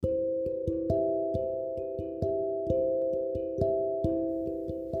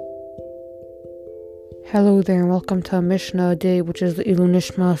Hello there, and welcome to Mishnah Day, which is the Ilu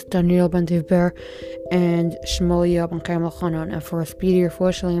Nishmas Daniel ben Divber and Shmuel ben Chaim Elchanan, and for a speedy refuah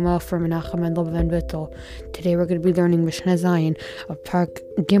shalema for Menachem Mendel ben Bittel. Today we're going to be learning Mishnah Zayin of Parak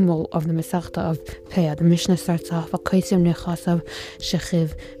Gimel of the Mesechta of Peah. The Mishnah starts off, Akaisim nechasav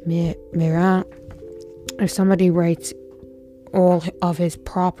shechiv mera. If somebody writes all of his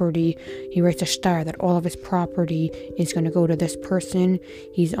property, he writes a star that all of his property is going to go to this person.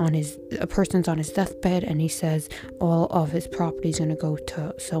 A person's on his deathbed, and he says all of his property is going to go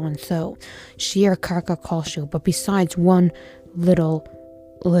to so and so. Shir karka kolshu, but besides one little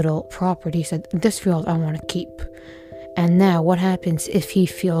property, he said, this field I want to keep. And now what happens if he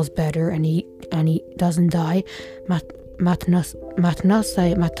feels better and he doesn't die? Matnasai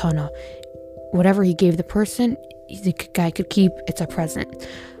matana, whatever he gave the person, the guy could keep. It's a present.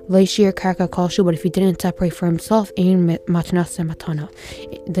 Leishir karka kolshu, but if he didn't separate for himself, ein matnasai matana,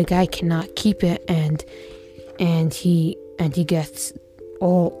 the guy cannot keep it, and he gets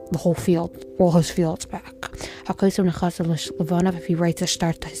the whole field, all his fields back. If he writes a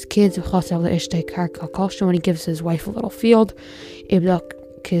star to his kids, when he gives his wife a little field,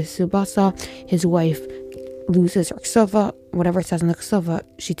 his wife loses her ksava, whatever it says in the ksava,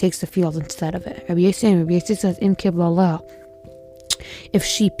 she takes the field instead of it. Rabbi Yossi says, in kibla, if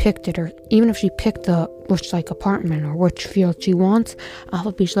she picked it, or even if she picked which apartment or which field she wants,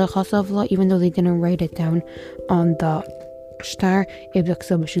 even though they didn't write it down on the star,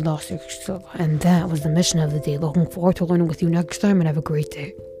 she lost her ksava. And that was the Mishnah of the day. Looking forward to learning with you next time, and have a great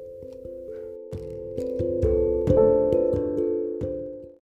day.